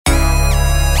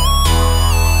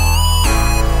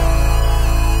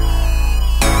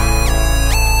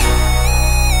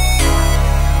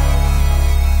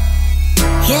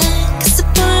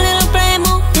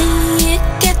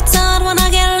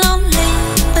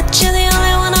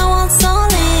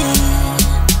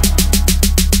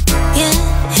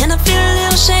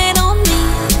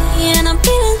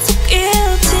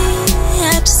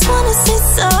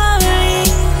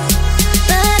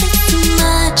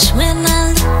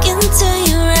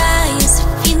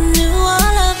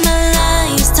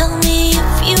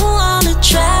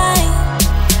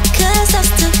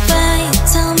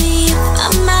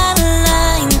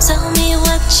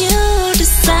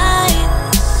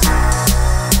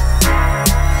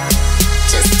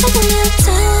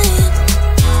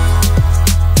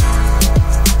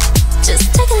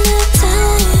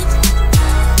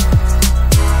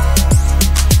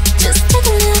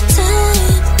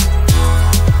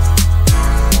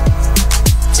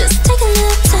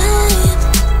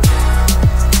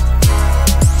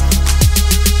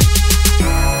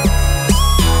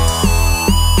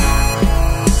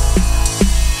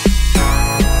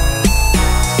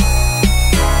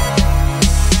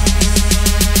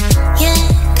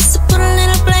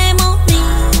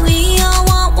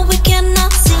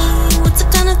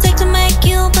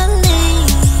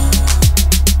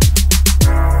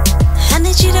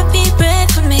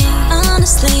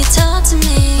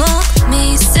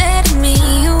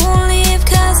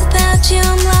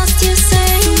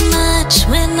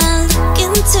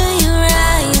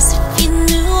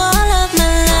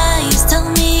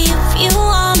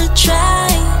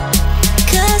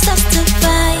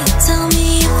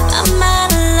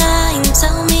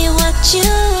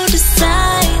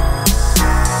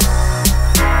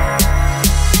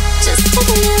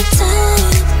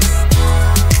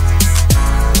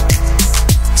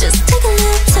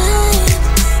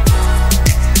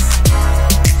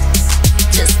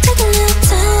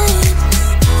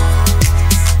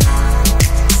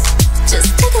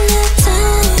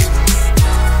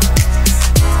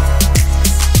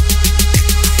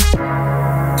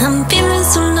I'm feeling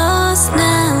so lost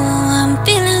now, I'm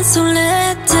feeling so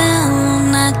let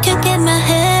down. I can't get my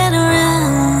head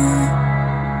around.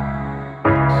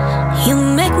 You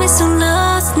make me so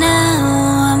lost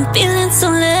now, I'm feeling so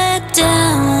let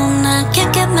down. I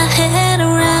can't get my head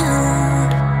around.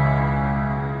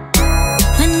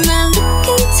 When I look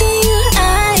into your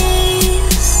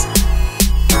eyes,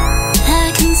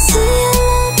 I can see all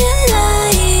of your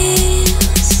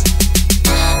lies.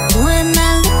 When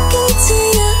I look into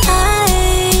your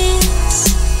eyes,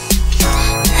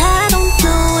 I don't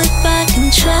know if I can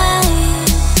try.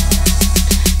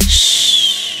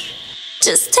 Shh,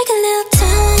 just take a little time.